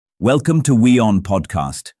Welcome to WION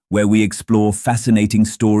Podcast, where we explore fascinating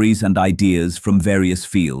stories and ideas from various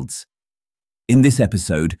fields. In this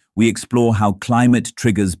episode, we explore how climate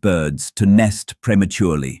triggers birds to nest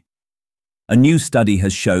prematurely. A new study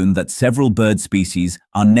has shown that several bird species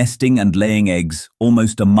are nesting and laying eggs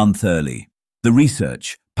almost a month early. The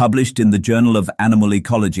research, published in the Journal of Animal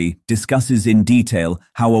Ecology, discusses in detail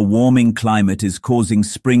how a warming climate is causing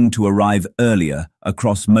spring to arrive earlier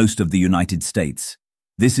across most of the United States.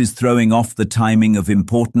 This is throwing off the timing of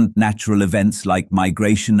important natural events like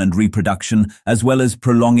migration and reproduction, as well as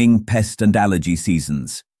prolonging pest and allergy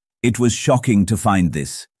seasons. "It was shocking to find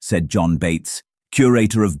this," said John Bates,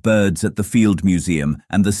 curator of birds at the Field Museum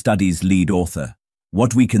and the study's lead author.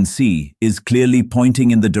 "What we can see is clearly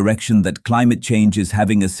pointing in the direction that climate change is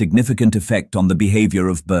having a significant effect on the behavior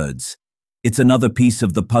of birds. It's another piece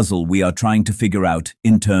of the puzzle we are trying to figure out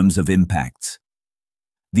in terms of impacts."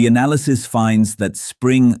 The analysis finds that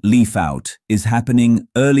spring leaf-out is happening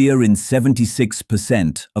earlier in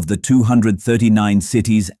 76% of the 239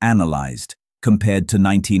 cities analyzed, compared to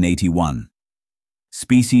 1981.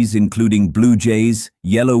 Species including bluejays,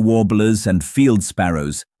 yellow warblers, and field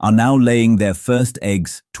sparrows are now laying their first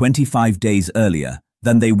eggs 25 days earlier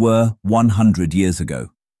than they were 100 years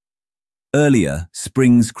ago. Earlier,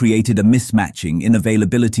 springs created a mismatching in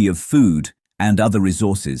availability of food and other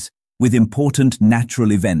resources, with important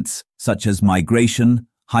natural events such as migration,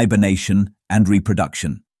 hibernation, and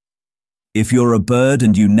reproduction. If you're a bird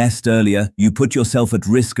and you nest earlier, you put yourself at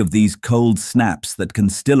risk of these cold snaps that can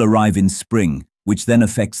still arrive in spring, which then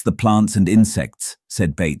affects the plants and insects,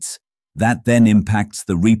 said Bates. That then impacts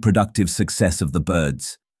the reproductive success of the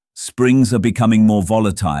birds. Springs are becoming more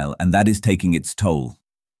volatile, and that is taking its toll.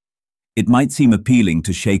 It might seem appealing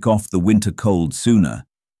to shake off the winter cold sooner,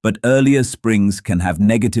 but earlier springs can have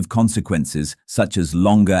negative consequences such as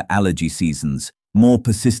longer allergy seasons, more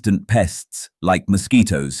persistent pests like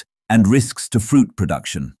mosquitoes, and risks to fruit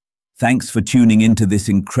production. Thanks for tuning into this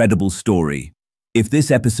incredible story. If this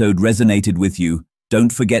episode resonated with you,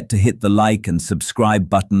 don't forget to hit the like and subscribe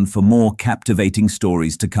button for more captivating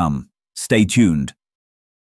stories to come. Stay tuned.